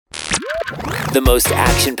The most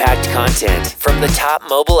action-packed content from the top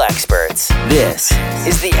mobile experts. This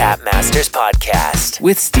is the App Masters Podcast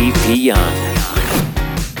with Steve P. Young.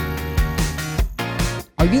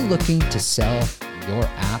 Are you looking to sell your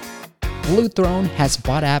app? Blue Throne has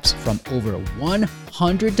bought apps from over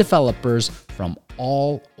 100 developers from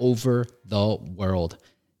all over the world.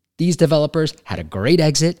 These developers had a great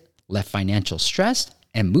exit, left financial stress,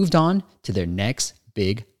 and moved on to their next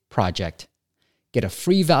big project. Get a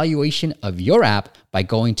free valuation of your app by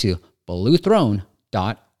going to bluethrone.io.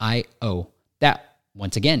 That,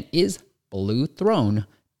 once again, is bluethrone.io.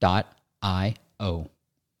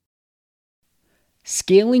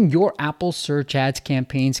 Scaling your Apple search ads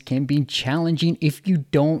campaigns can be challenging if you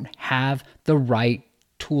don't have the right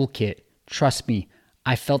toolkit. Trust me,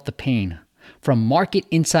 I felt the pain. From market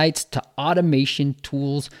insights to automation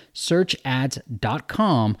tools,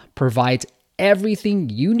 searchads.com provides everything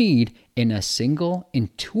you need in a single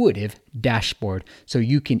intuitive dashboard so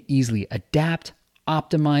you can easily adapt,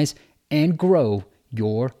 optimize, and grow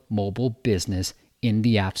your mobile business in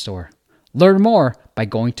the App Store. Learn more by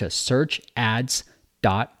going to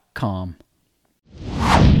searchads.com.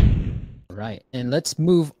 All right, and let's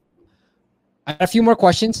move. I got a few more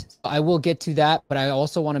questions. I will get to that, but I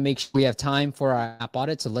also want to make sure we have time for our app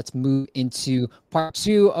audit. So let's move into part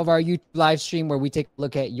 2 of our YouTube live stream where we take a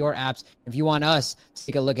look at your apps. If you want us to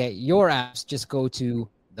take a look at your apps, just go to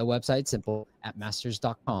the website, simple,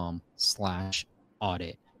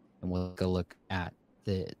 appmasters.com/audit, and we'll take a look at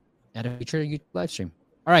a future YouTube live stream.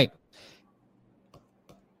 All right.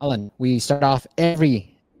 Alan, we start off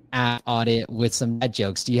every app audit with some dad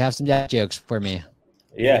jokes. Do you have some dad jokes for me?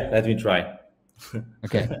 Yeah, let me try.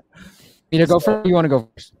 Okay. Peter, go first. You want to go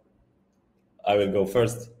first? I will go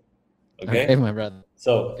first. Okay, my brother.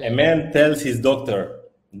 So a man tells his doctor,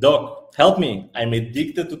 "Doc, help me. I'm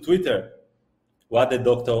addicted to Twitter." What the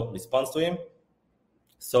doctor responds to him?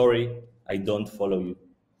 "Sorry, I don't follow you."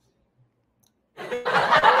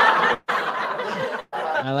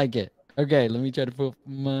 I like it. Okay, let me try to put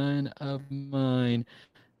mine of mine.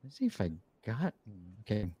 Let's see if I got.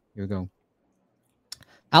 Okay, here we go.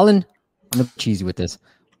 Alan, I'm gonna be cheesy with this.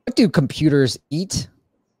 What do computers eat?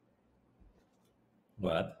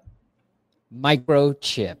 What?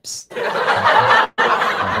 Microchips.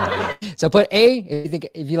 So put A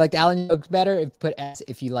if you liked Alan jokes better. Put S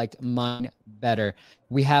if you liked mine better.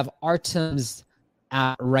 We have Artem's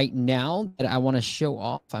app right now that I want to show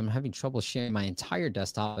off. I'm having trouble sharing my entire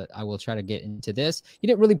desktop, but I will try to get into this. He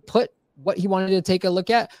didn't really put what he wanted to take a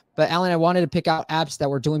look at, but Alan, I wanted to pick out apps that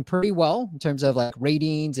were doing pretty well in terms of like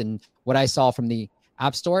ratings and what I saw from the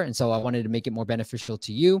App Store. And so I wanted to make it more beneficial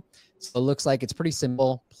to you. So it looks like it's pretty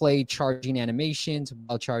simple. Play charging animations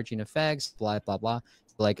while charging effects, blah, blah, blah.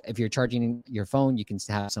 So like if you're charging your phone, you can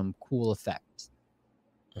have some cool effects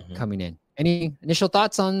coming in. Any initial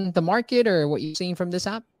thoughts on the market or what you've seen from this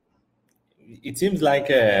app? It seems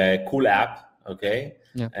like a cool app. Okay.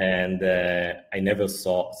 Yeah. And I never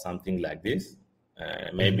saw something like this.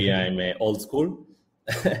 Maybe I'm old school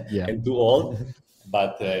and too old,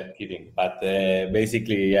 but kidding. But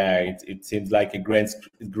basically, yeah, it seems like a great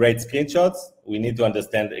screenshots. We need to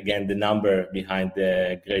understand again the number behind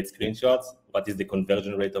the great screenshots. What is the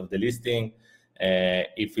conversion rate of the listing?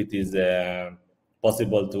 If it is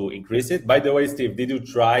possible to increase it. By the way, Steve, did you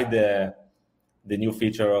try the new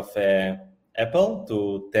feature of Apple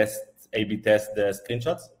to A/B test the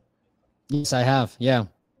screenshots? Yes, I have. Yeah.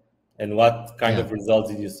 And what kind of results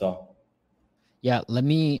did you saw? Yeah,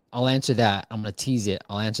 I'll answer that. I'm going to tease it.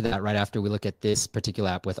 I'll answer that right after we look at this particular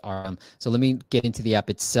app with RM. So let me get into the app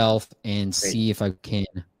itself and see if I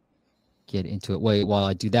can get into it. Wait, while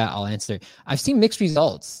I do that, I'll answer. I've seen mixed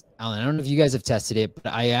results, Alan. I don't know if you guys have tested it,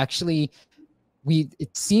 but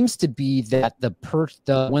it seems to be that the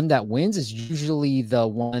one that wins is usually the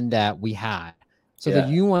one that we had. So the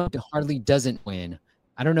new one hardly doesn't win.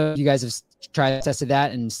 I don't know if you guys have tested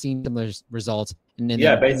that and seen similar results. And then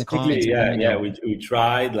basically, we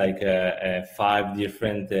tried like 5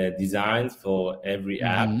 different designs for every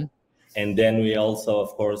app, and then we also, of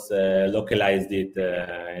course, localized it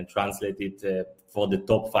and translated it for the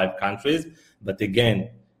top 5 countries. But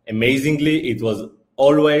again, amazingly, it was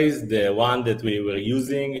always the one that we were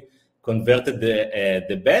using converted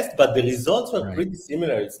the best, but the results were pretty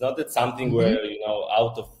similar. It's not that something where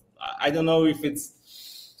out of, I don't know if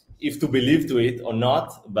to believe to it or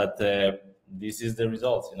not, but this is the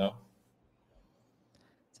results. I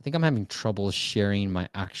think I'm having trouble sharing my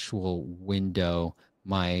actual window,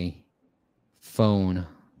 my phone.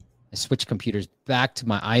 I switched computers back to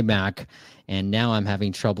my iMac, and now I'm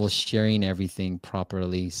having trouble sharing everything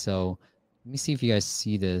properly. So let me see if you guys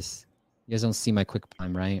see this. You guys don't see my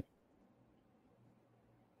QuickTime, right?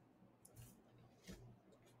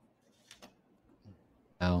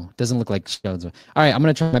 No, doesn't look like shows. All right, I'm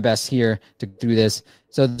gonna try my best here to do this.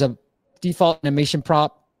 So the default animation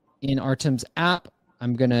prop in Artem's app,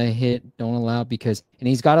 I'm gonna hit don't allow because, and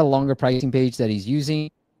he's got a longer pricing page that he's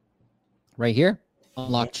using right here.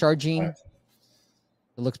 Unlock charging. It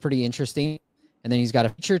looks pretty interesting. And then he's got a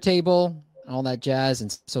feature table, all that jazz,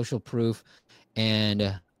 and social proof.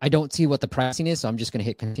 And I don't see what the pricing is, so I'm just gonna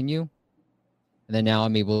hit continue. And then now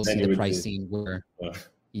I'm able to see the pricing where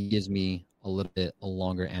he gives me a little bit a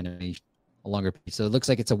longer animation, a longer piece. So it looks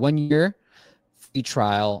like it's a 1 year free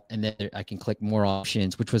trial, and then I can click more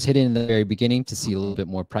options, which was hidden in the very beginning to see a little bit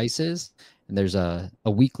more prices. And there's a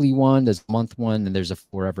weekly one, there's a month one, and there's a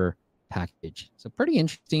forever package. So pretty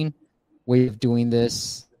interesting way of doing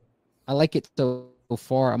this. I like it so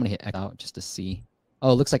far. I'm gonna hit X out just to see.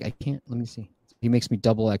 Oh, it looks like I can't. Let me see. He makes me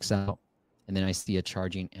double X out, and then I see a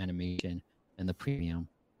charging animation and the premium.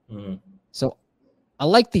 So I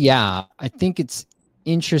like the app. I think it's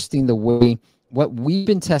interesting the way what we've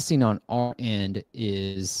been testing on our end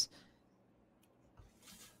is.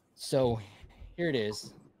 So here it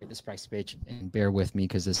is. This price page, and bear with me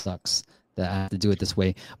because this sucks that I have to do it this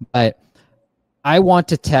way. But I want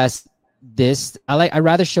to test this. I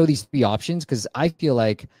rather show these three options because I feel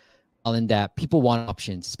like that people want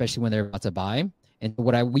options, especially when they're about to buy. And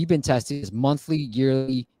what we've been testing is monthly,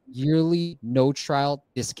 yearly, no trial,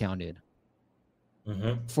 discounted.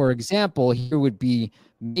 For example, here would be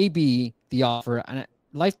maybe the offer and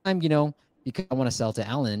lifetime, you know, because I want to sell to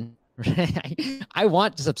Alan. Right? I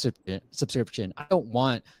want the subscription. I don't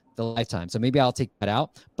want the lifetime. So maybe I'll take that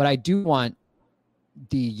out, but I do want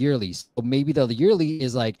the yearly. So maybe the yearly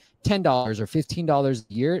is like $10 or $15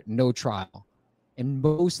 a year, no trial. And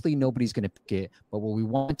mostly nobody's going to pick it. But what we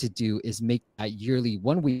want to do is make that yearly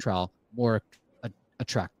 1 week trial more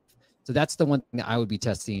attractive. So that's the one thing that I would be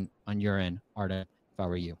testing on your end, Artem, if I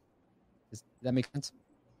were you. Does that make sense?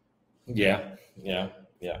 Yeah.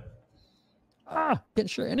 Can't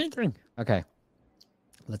share anything. Okay.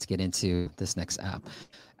 Let's get into this next app.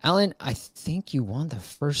 Alan, I think you won the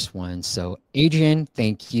first one. So Adrian,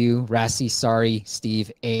 thank you. Rassi, sorry.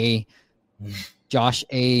 Steve, A. Josh,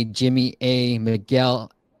 A. Jimmy, A.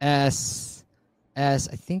 Miguel, S. I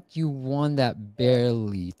think you won that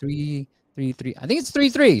barely. 3-3. I think it's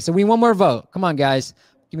 3-3. So we need one more vote. Come on, guys.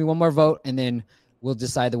 Give me one more vote, and then we'll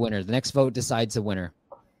decide the winner. The next vote decides the winner.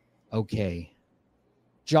 Okay.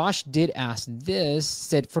 Josh did ask this,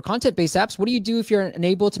 said, for content-based apps, what do you do if you're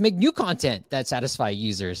unable to make new content that satisfy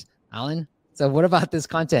users? Alan? So what about this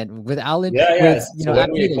content with Alan? So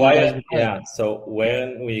when we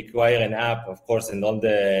acquire an app, of course, and all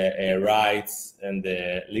the rights and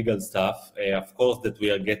the legal stuff, of course, that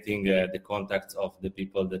we are getting the contacts of the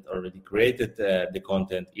people that already created the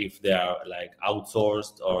content, if they are like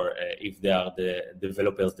outsourced or if they are the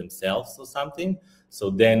developers themselves or something. So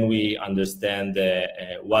then we understand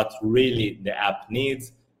what really the app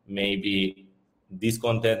needs. Maybe this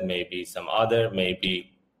content, maybe some other, maybe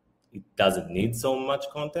it doesn't need so much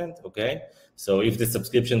content, okay? So if the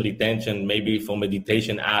subscription retention, maybe for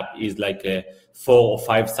meditation app is like 4 or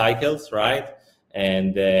 5 cycles, right?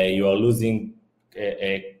 And you are losing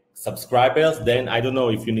subscribers, then I don't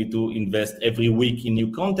know if you need to invest every week in new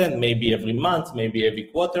content, maybe every month, maybe every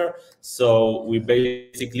quarter. So we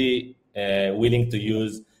basically willing to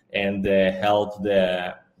use and help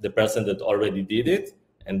the person that already did it,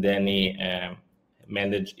 and then he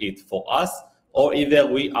manage it for us. Or either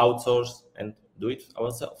we outsource and do it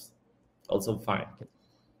ourselves. Also fine.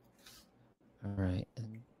 All right.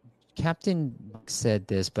 Captain said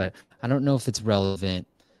this, but I don't know if it's relevant.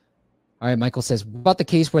 All right, Michael says, what about the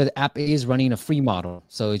case where the app A is running a free model?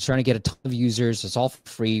 So it's trying to get a ton of users. It's all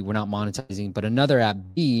free. We're not monetizing. But another app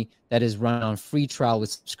B that is run on free trial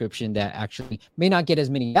with subscription that actually may not get as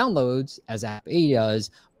many downloads as app A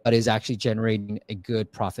does, but is actually generating a good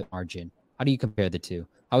profit margin. How do you compare the two?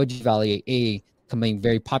 How would you evaluate A becoming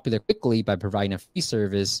very popular quickly by providing a free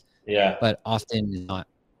service, but often not,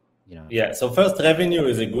 you know? Yeah, so first, revenue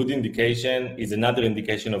is a good indication, is another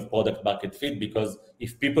indication of product market fit, because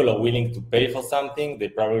if people are willing to pay for something, they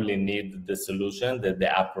probably need the solution that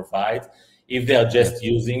the app provides. If they are just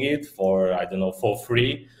using it for, I don't know, for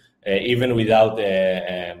free, even without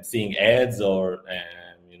seeing ads or,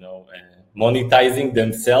 monetizing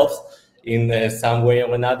themselves in some way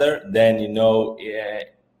or another, then,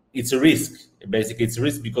 it's a risk. Basically, it's a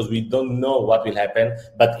risk because we don't know what will happen.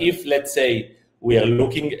 But if, let's say, we are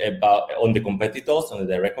looking on the competitors, on the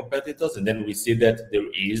direct competitors, and then we see that there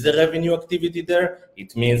is a revenue activity there,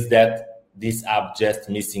 it means that this app just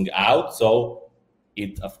missing out. So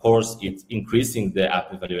it's increasing the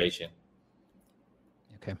app evaluation.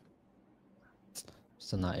 Okay.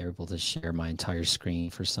 still not able to share my entire screen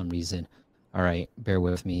for some reason. All right, bear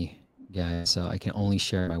with me, guys. So I can only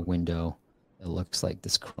share my window. It looks like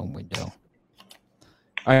this Chrome window.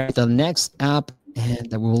 All right, the next app and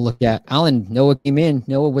that we'll look at. Alan, Noah came in.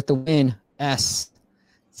 Noah with the win. S.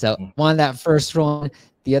 So won that first one.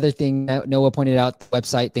 The other thing that Noah pointed out, the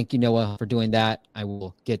website. Thank you, Noah, for doing that. I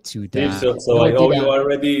will get to that. So I owe you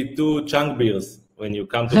already 2 chunk beers when you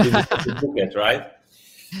come to visit Phuket, right?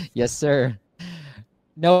 Yes, sir.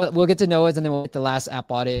 Noah, we'll get to Noah's and then we'll get the last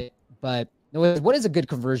app audit. But Noah, what is a good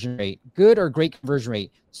conversion rate? Good or great conversion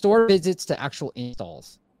rate? Store visits to actual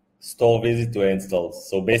installs. Store visit to installs.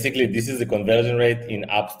 So basically, this is the conversion rate in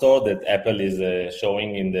App Store that Apple is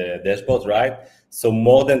showing in the dashboard, right? So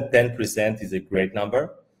more than 10% is a great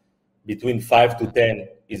number. Between 5 to 10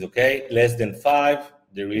 is okay. Less than 5,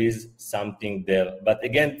 there is something there. But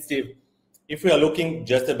again, Steve, if we are looking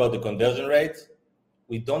just about the conversion rate,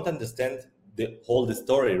 we don't understand the whole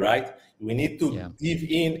story, right? We need to dive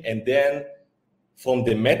in and then from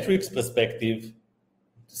the metrics perspective,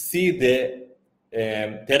 see the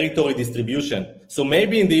territory distribution. So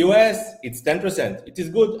maybe in the US, it's 10%. It is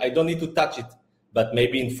good. I don't need to touch it. But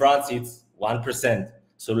maybe in France, it's 1%.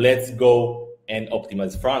 So let's go and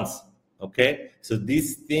optimize France. Okay. So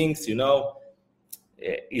these things,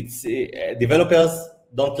 it's developers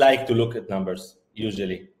don't like to look at numbers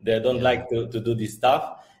usually. They don't like to do this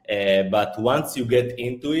stuff. But once you get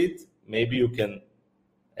into it, maybe you can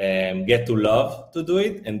get to love to do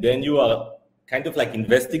it. And then you are kind of like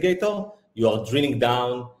investigator. You are drilling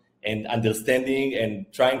down and understanding and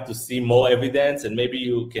trying to see more evidence. And maybe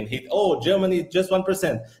you can hit, Germany, just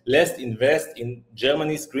 1%. Let's invest in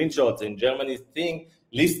Germany's screenshots and Germany's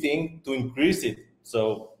listing to increase it.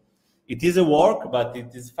 So it is a work, but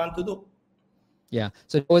it is fun to do. Yeah.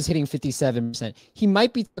 So Noah's hitting 57%. He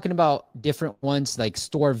might be talking about different ones like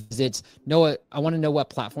store visits. Noah, I want to know what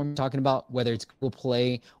platform you're talking about, whether it's Google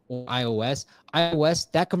Play or iOS.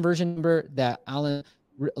 iOS, that conversion number that Alan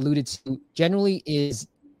alluded to generally is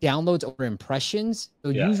downloads over impressions. So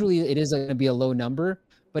usually it is going to be a low number.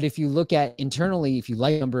 But if you look at internally, if you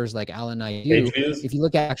like numbers like Alan and I do, if you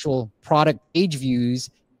look at actual product page views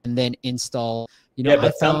and then install,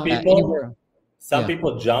 but some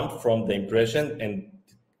people jump from the impression and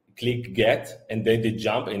click get, and then they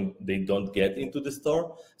jump and they don't get into the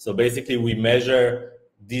store. So basically we measure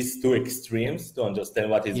these 2 extremes to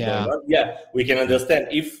understand what is going on. Yeah, we can understand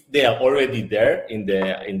if they are already there in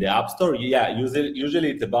the App Store. Yeah,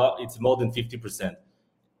 usually it's more than 50%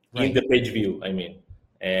 in the page view. I mean,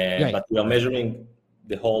 but we are measuring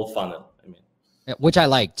the whole funnel. I mean, which I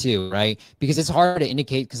like too, right? Because it's hard to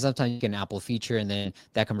indicate because sometimes you get an Apple feature and then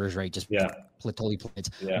that conversion rate just totally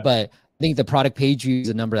plummets. But I think the product page view is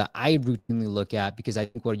a number that I routinely look at because I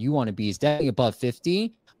think what you want to be is definitely above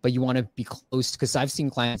 50. But you want to be close because I've seen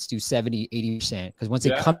clients do 70, 80%. Because once they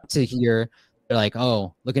come to here, they're like,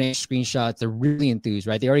 looking at screenshots, they're really enthused,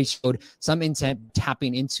 right? They already showed some intent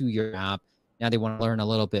tapping into your app. Now they want to learn a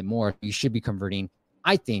little bit more. You should be converting,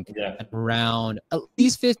 I think, at around at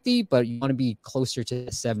least 50, but you want to be closer to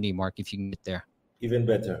the 70 mark if you can get there. Even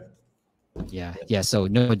better. Yeah. So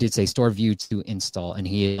Noah did say store view to install, and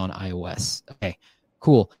he is on iOS. Okay,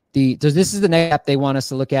 cool. This is the next app they want us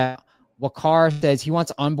to look at. Waqar says he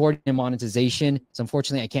wants onboarding and monetization. So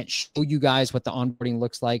unfortunately, I can't show you guys what the onboarding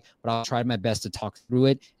looks like, but I'll try my best to talk through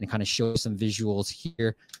it and kind of show some visuals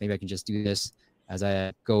here. Maybe I can just do this as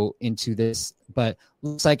I go into this. But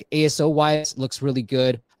looks like ASO-wise looks really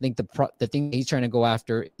good. I think the thing he's trying to go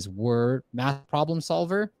after is word math problem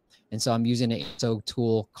solver. And so I'm using an ASO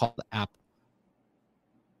tool called the app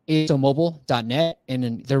ASOmobile.net,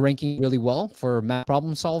 and they're ranking really well for math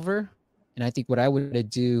problem solver. And I think what I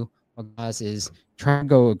would do is try and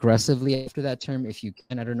go aggressively after that term if you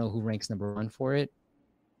can. I don't know who ranks number 1 for it.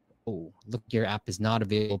 Look, your app is not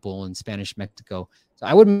available in Spanish Mexico. So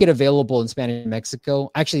I would make it available in Spanish Mexico.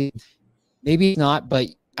 Actually, maybe not, but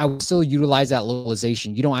I would still utilize that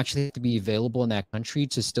localization. You don't actually have to be available in that country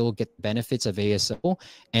to still get the benefits of ASO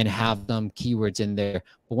and have some keywords in there.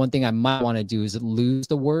 But one thing I might want to do is lose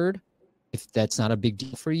the word if that's not a big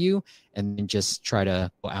deal for you, and then just try to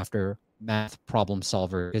go after math problem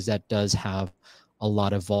solver, because that does have a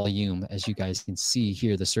lot of volume. As you guys can see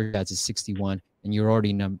here, the search ads is 61, and you're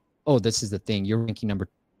already this is the thing, you're ranking number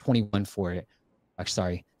 21 for it. Actually,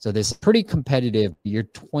 sorry. So this is pretty competitive. You're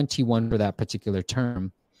 21 for that particular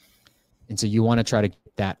term. And so you want to try to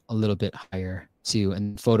get that a little bit higher too.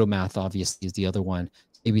 And Photomath obviously is the other one.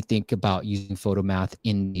 Maybe think about using Photomath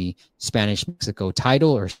in the Spanish Mexico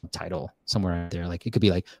title or subtitle somewhere out there. Like it could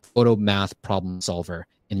be like Photomath problem solver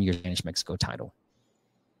in your Spanish Mexico title.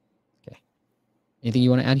 Okay. Anything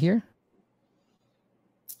you want to add here?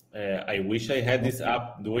 I wish I had this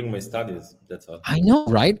app during my studies. That's all. I know,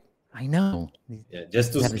 right? I know. Yeah,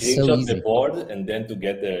 just to screenshot the board and then to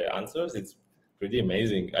get the answers, it's pretty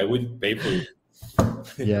amazing. I would pay for it.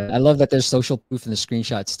 Yeah, I love that there's social proof in the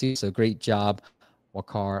screenshots too. So great job,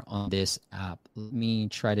 Waqar, on this app. Let me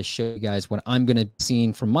try to show you guys what I'm going to be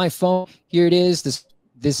seeing from my phone. Here it is. This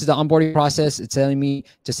is the onboarding process. It's telling me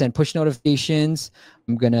to send push notifications.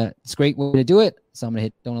 It's great way to do it. So I'm going to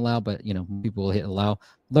hit don't allow, but people will hit allow.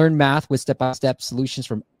 Learn math with step-by-step solutions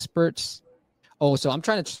from experts. Oh, so I'm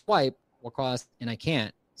trying to swipe Waqar and I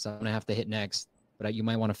can't. So I'm going to have to hit next, but you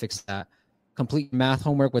might want to fix that. Complete math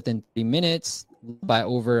homework within 3 minutes by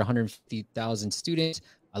over 150,000 students.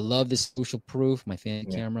 I love this social proof. My fan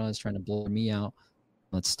camera is trying to blur me out.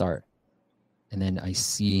 Let's start. And then I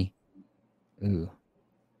see, it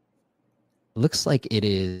looks like it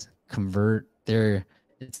is convert there.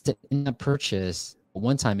 It's the in-app purchase, a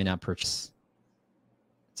one-time in-app purchase.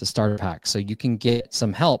 It's a starter pack. So you can get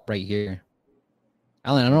some help right here.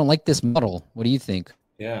 Alan, I don't like this model. What do you think?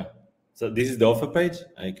 Yeah. So this is the offer page?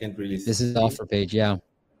 I can't really see. This is the offer page, yeah.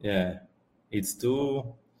 Yeah. It's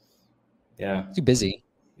too busy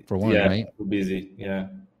for one, right? Too busy, yeah.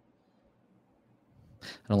 I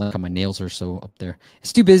don't like how my nails are so up there.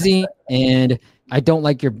 It's too busy, and I don't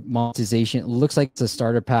like your monetization. It looks like it's a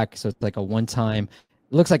starter pack, so it's like a one-time.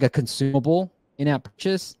 It looks like a consumable in-app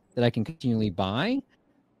purchase that I can continually buy,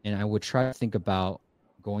 and I would try to think about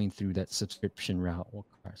going through that subscription route.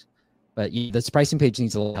 But this pricing page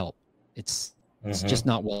needs a little help. It's just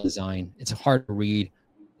not well designed. It's hard to read.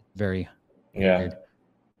 Very weird.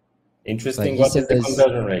 Interesting. What is the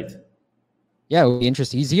conversion rate? Yeah, it would be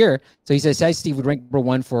interesting. He's here. So he says, "Hi, Steve would rank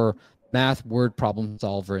 #1 for math word problem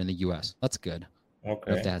solver in the US." That's good.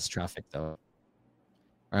 Okay. If that has traffic, though. All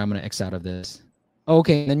right, I'm going to X out of this.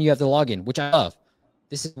 Okay, and then you have the login, which I love.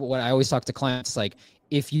 This is what I always talk to clients. Like,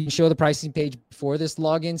 if you show the pricing page before this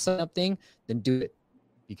login sign up thing, then do it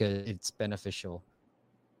because it's beneficial.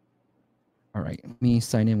 All right, let me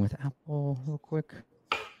sign in with Apple real quick.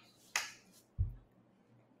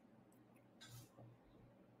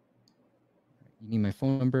 You need my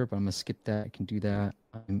phone number, but I'm going to skip that. I can do that.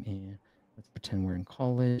 Let's pretend we're in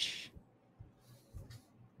college.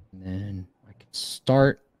 And then I can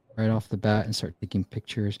start right off the bat and start taking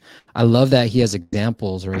pictures. I love that he has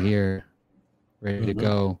examples right here, ready to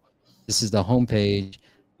go. This is the home page.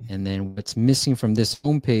 And then what's missing from this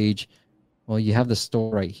home page, well, you have the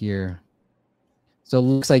store right here. So it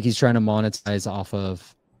looks like he's trying to monetize off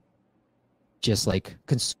of just like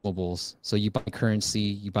consumables. So you buy currency,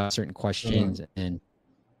 you buy certain questions. And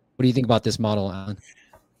what do you think about this model, Alan?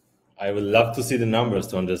 I would love to see the numbers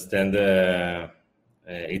to understand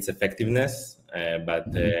its effectiveness. But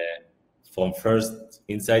from first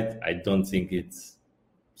insight, I don't think it's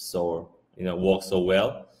works so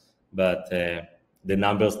well. But the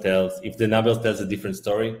numbers tells a different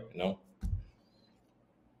story,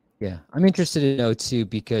 Yeah, I'm interested to know too,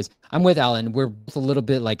 because I'm with Alan. We're both a little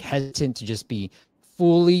bit like hesitant to just be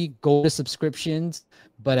fully go to subscriptions.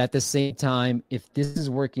 But at the same time, if this is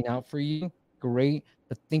working out for you, great.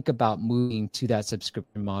 But think about moving to that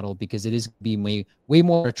subscription model because it is going to be way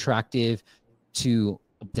more attractive to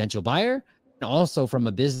a potential buyer. And also from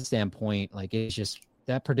a business standpoint, like it's just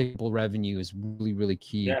that predictable revenue is really, really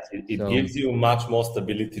key. Yes, it gives you much more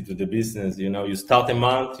stability to the business. You start a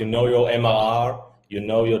month, your MRR,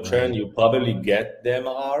 your churn, you probably get the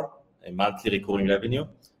MRR, a monthly recurring revenue.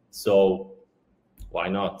 So why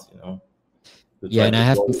not, Yeah, and I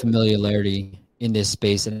have some familiarity in this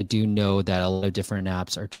space, and I do know that a lot of different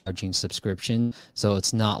apps are charging subscription. So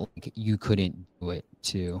it's not like you couldn't do it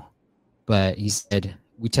too. But he said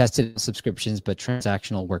we tested subscriptions, but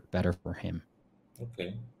transactional worked better for him.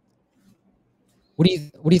 Okay. What do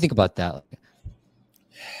you think about that?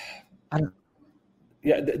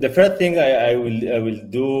 Yeah, the first thing I will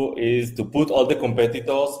do is to put all the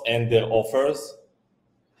competitors and their offers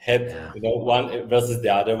one versus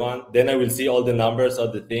the other one. Then I will see all the numbers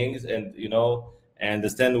of the things and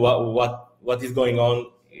understand what is going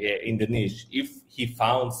on in the niche. If he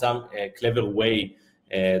found some clever way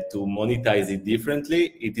to monetize it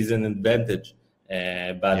differently, it is an advantage.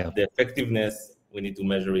 But the effectiveness, we need to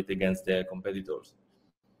measure it against the competitors.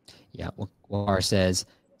 Yeah, Waqar says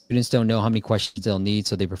students don't know how many questions they'll need,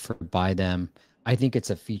 so they prefer to buy them. I think it's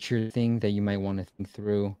a feature thing that you might want to think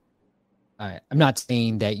through. I'm not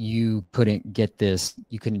saying that you couldn't get this,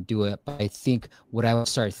 you couldn't do it, but I think what I would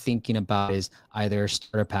start thinking about is either a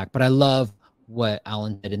starter pack. But I love what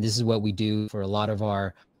Alan did, and this is what we do for a lot of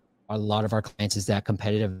our clients is that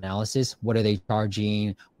competitive analysis. What are they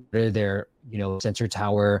charging? What are their sensor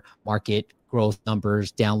tower market growth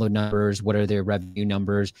numbers, download numbers, what are their revenue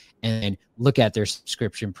numbers, and look at their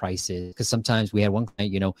subscription prices. Because sometimes we had one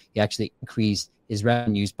client, he actually increased his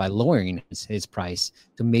revenues by lowering his price.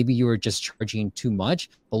 So maybe you were just charging too much,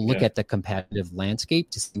 but look at the competitive landscape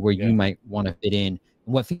to see where you might want to fit in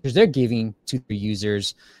and what features they're giving to their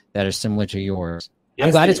users that are similar to yours. Yes,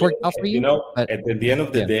 I'm glad it's worked out for you. But at the end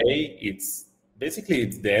of the day, it's the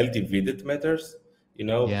LTV that matters.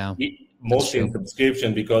 Mostly in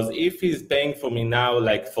subscription, because if he's paying for me now,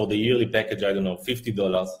 like for the yearly package, I don't know,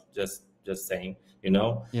 $50, just saying, and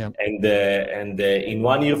in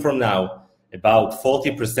 1 year from now, about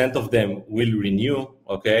 40% of them will renew.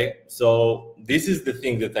 Okay, so this is the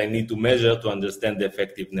thing that I need to measure to understand the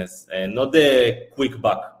effectiveness, and not the quick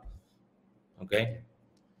buck. Okay.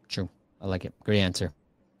 True. I like it. Great answer.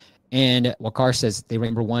 And Wakar says they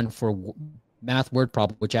rank number 1 for math word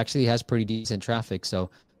problem, which actually has pretty decent traffic.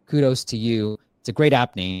 So kudos to you. It's a great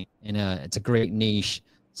app name, and it's a great niche.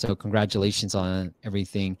 So congratulations on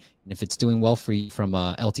everything. And if it's doing well for you from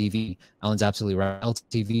LTV, Alan's absolutely right.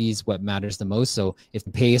 LTV is what matters the most. So if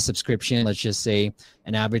you pay a subscription, let's just say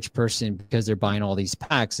an average person, because they're buying all these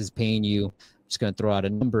packs, is paying you, I'm just going to throw out a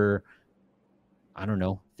number, I don't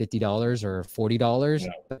know, $50 or $40.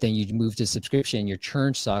 But then you move to subscription, your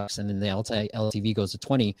churn sucks, and then the LTV goes to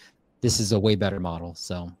 20. This is a way better model.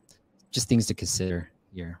 So just things to consider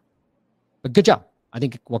here. But good job. I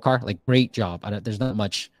think Wakar, great job. There's not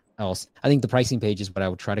much else. I think the pricing page is what I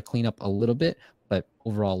would try to clean up a little bit, but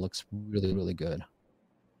overall looks really, really good.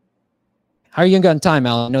 How are you going to time,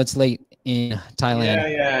 Alan? I know it's late in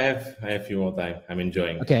Thailand. Yeah, I have a few more time. I'm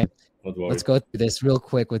enjoying. Okay, let's go through this real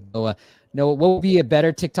quick with Noah. Noah, what would be a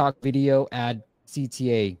better TikTok video ad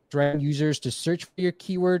CTA? Direct users to search for your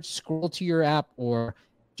keyword, scroll to your app, or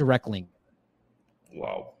direct link?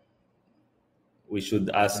 Wow. We should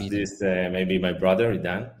ask this maybe my brother,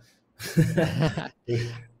 Idan.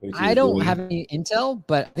 I don't have any intel,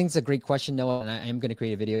 but I think it's a great question, Noah. And I am going to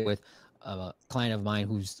create a video with a client of mine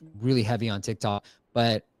who's really heavy on TikTok.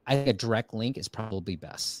 But I think a direct link is probably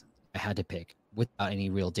best. I had to pick without any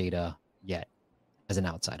real data yet as an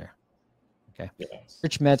outsider. Okay.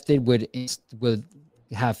 Search method would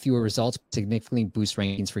have fewer results, significantly boost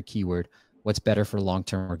rankings for keyword. What's better for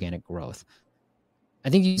long-term organic growth? I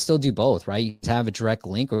think you can still do both, right? You can have a direct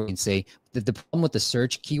link, or you can say that the problem with the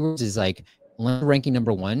search keywords is ranking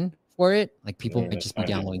number 1 for it. People might just be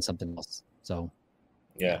downloading something else. So,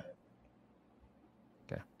 yeah.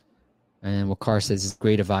 Okay. And Wakar says,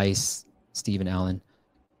 great advice, Steve and Alan.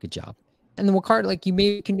 Good job. And then Wakar,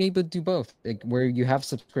 you can maybe do both, where you have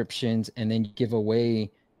subscriptions and then you give away,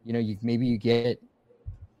 you get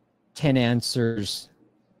 10 answers,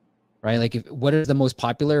 right? What is the most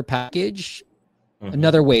popular package? Mm-hmm.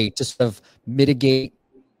 Another way to sort of mitigate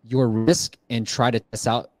your risk and try to test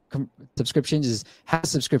out subscriptions is have a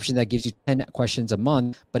subscription that gives you 10 questions a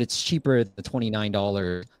month, but it's cheaper than the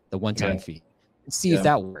 $29, the one-time fee. And see if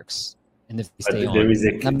that works. And if they stay on. There is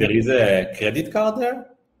a credit card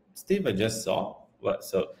there, Steve. I just saw. What?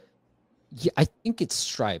 So. Yeah, I think it's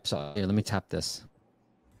Stripe. So here, let me tap this.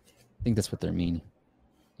 I think that's what they're meaning.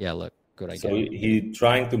 Yeah, look, good idea. So he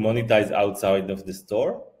trying to monetize outside of the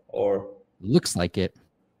store, or? Looks like it.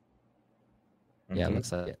 Yeah, it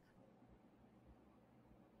looks like it.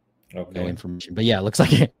 Okay. No information, but yeah, it looks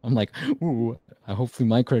like it. I'm like, ooh, hopefully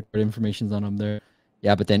my credit card information's on them there.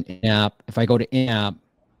 Yeah, but then in-app, if I go to in-app,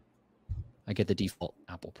 I get the default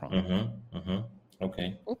Apple prompt.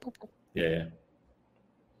 Okay. Yeah.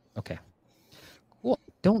 Okay. Cool.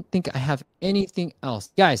 Don't think I have anything else.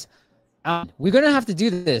 Guys, we're going to have to do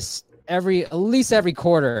this at least every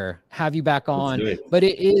quarter, have you back on. But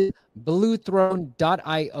it is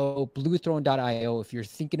bluethrone.io, if you're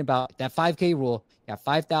thinking about that 5K rule. You have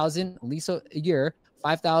 5,000 at least a year,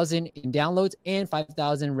 5,000 in downloads, and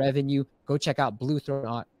 5,000 revenue. Go check out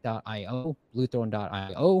bluethrone.io,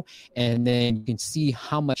 and then you can see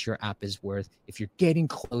how much your app is worth. If you're getting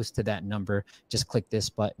close to that number, just click this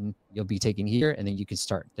button. You'll be taken here, and then you can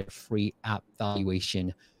start their free app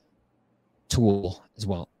valuation tool as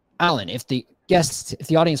well. Alan, if the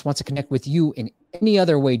audience wants to connect with you in any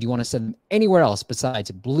other way, do you want to send them anywhere else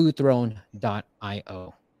besides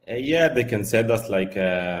bluethrone.io? Yeah, they can send us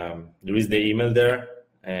there is the email there,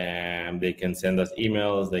 and they can send us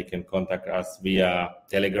emails. They can contact us via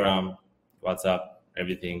Telegram, WhatsApp,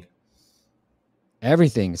 everything.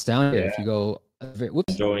 Everything's down here. If you go, we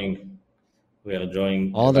are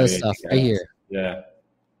enjoying all this stuff right here. Yeah.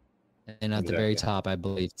 And at the very top, I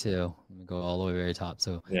believe, too. Let me go all the way to the very top.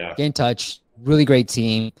 So get in touch. Really great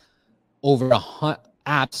team. Over 100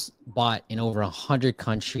 apps bought in over 100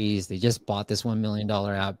 countries. They just bought this $1 million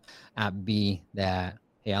app B that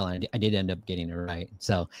hey, Alan, I did end up getting it right.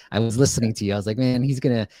 So I was listening to you. I was like, man,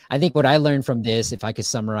 I think what I learned from this, if I could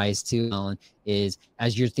summarize too, Alan, is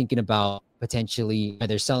as you're thinking about potentially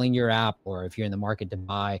either selling your app or if you're in the market to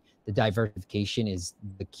buy, the diversification is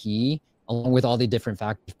the key, along with all the different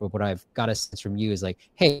factors. But what I've got a sense from you is like,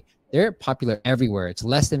 hey, they're popular everywhere. It's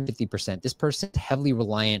less than 50%. This person's heavily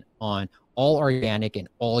reliant on all organic and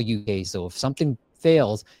all UK. So if something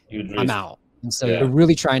fails, I'm out. And so you're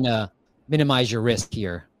really trying to minimize your risk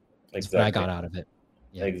here. That's what I got out of it.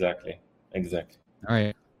 Yeah. Exactly. All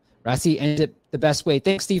right. Rassi, ended the best way.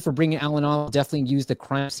 Thanks, Steve, for bringing Alan on. I'll definitely use the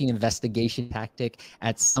crime scene investigation tactic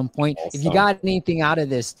at some point. Awesome. If you got anything out of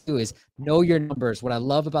this too, is know your numbers. What I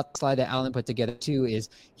love about the slide that Alan put together too is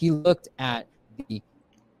he looked at the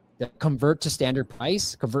convert to standard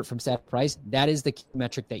price, convert from standard price. That is the key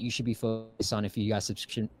metric that you should be focused on if you got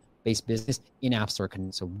subscription-based business in App Store.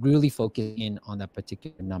 So really focus in on that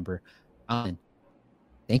particular number. Alan,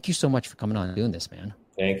 thank you so much for coming on and doing this, man.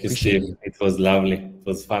 Thank you, Steve. It was lovely. It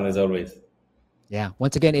was fun as always. Yeah.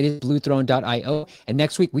 Once again, it is bluethrone.io. And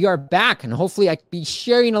next week we are back, and hopefully I can be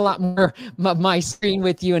sharing a lot more of my screen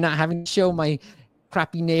with you and not having to show my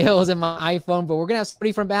crappy nails and my iPhone. But we're going to have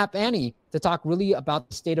somebody from App Annie to talk really about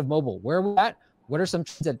the state of mobile. Where we're at, what are some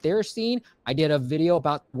trends that they're seeing? I did a video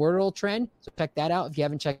about Wordle trend, so check that out. If you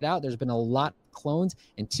haven't checked it out, there's been a lot of clones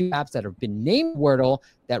and 2 apps that have been named Wordle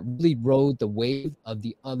that really rode the wave of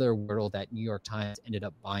the other Wordle that New York Times ended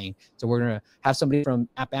up buying. So we're going to have somebody from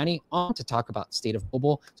App Annie on to talk about state of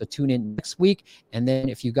mobile. So tune in next week. And then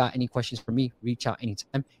if you got any questions for me, reach out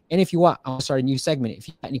anytime. And if you want, I'll start a new segment. If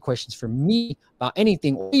you got any questions for me about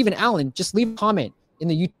anything, or even Alan, just leave a comment in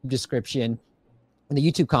the YouTube description, in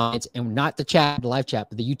the YouTube comments, and not the chat, the live chat,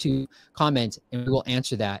 but the YouTube comments, and we will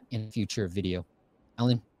answer that in a future video.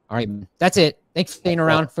 Alan, all right, man. That's it. Thanks for staying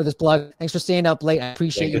around for this plug. Thanks for staying up late. I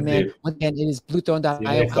appreciate you, man. Once again, it is bluethrone.io.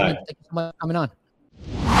 Alan, thank you so much for coming on.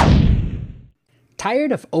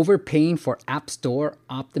 Tired of overpaying for App Store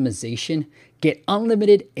optimization? Get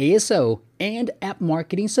unlimited ASO and app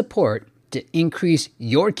marketing support to increase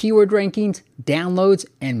your keyword rankings, downloads,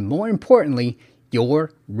 and more importantly,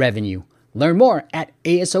 your revenue. Learn more at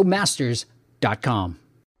asomasters.com.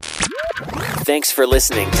 Thanks for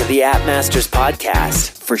listening to the App Masters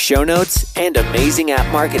podcast. For show notes and amazing app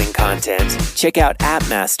marketing content, check out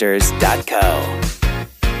appmasters.co.